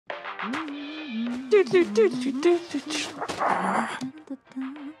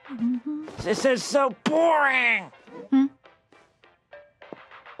This is so boring.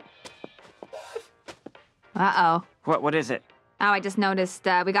 Uh-oh. What is it? Oh, I just noticed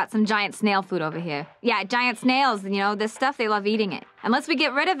we got some giant snail food over here. Yeah, giant snails, you know, this stuff, they love eating it. Unless we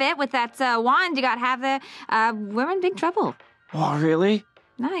get rid of it with that wand you got to have there, we're in big trouble. Oh, really?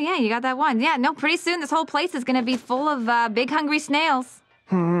 Oh, yeah, you got that wand. Yeah, no, pretty soon this whole place is going to be full of big hungry snails.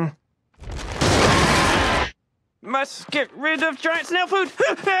 Must get rid of giant snail food.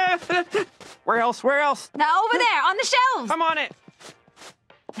 Where else? Now, over there, on the shelves. I'm on it.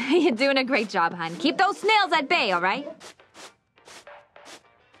 You're doing a great job, hon. Keep those snails at bay, all right?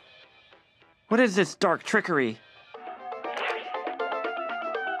 What is this dark trickery?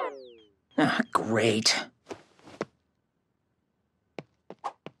 Great.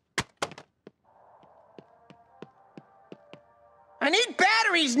 I need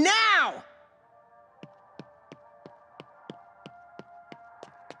batteries now!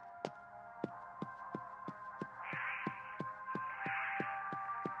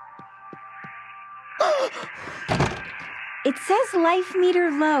 It says life meter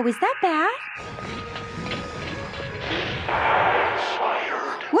low. Is that bad?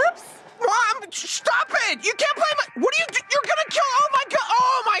 Whoops! Mom, stop it! You can't play my... What are you... You're gonna kill...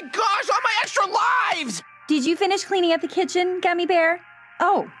 Oh my gosh, all my extra lives! Did you finish cleaning up the kitchen, Gummy Bear?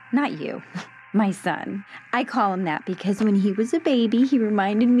 Oh, not you. My son. I call him that because when he was a baby, he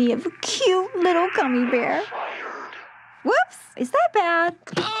reminded me of a cute little gummy bear. Whoops! Is that bad?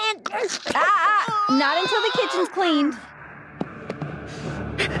 Not until the kitchen's cleaned.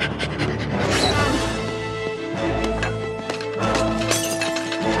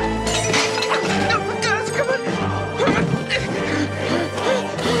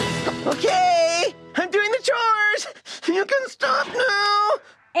 Okay, I'm doing the chores. You can stop now.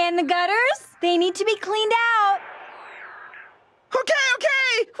 And the gutters? They need to be cleaned out.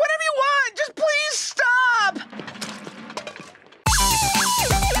 Okay, whatever you want. Just please stop.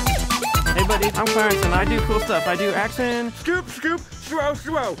 Hey, buddy, I'm Clarence, and I do cool stuff. I do action, scoop, throw,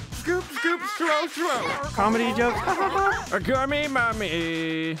 scoop, throw. Comedy jokes, a gummy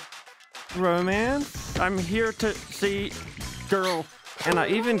mommy. Romance, I'm here to see girl, and I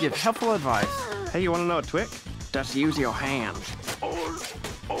even give helpful advice. Hey, you want to know a trick? Just use your hands.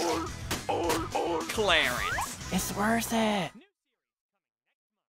 Clarence, it's worth it.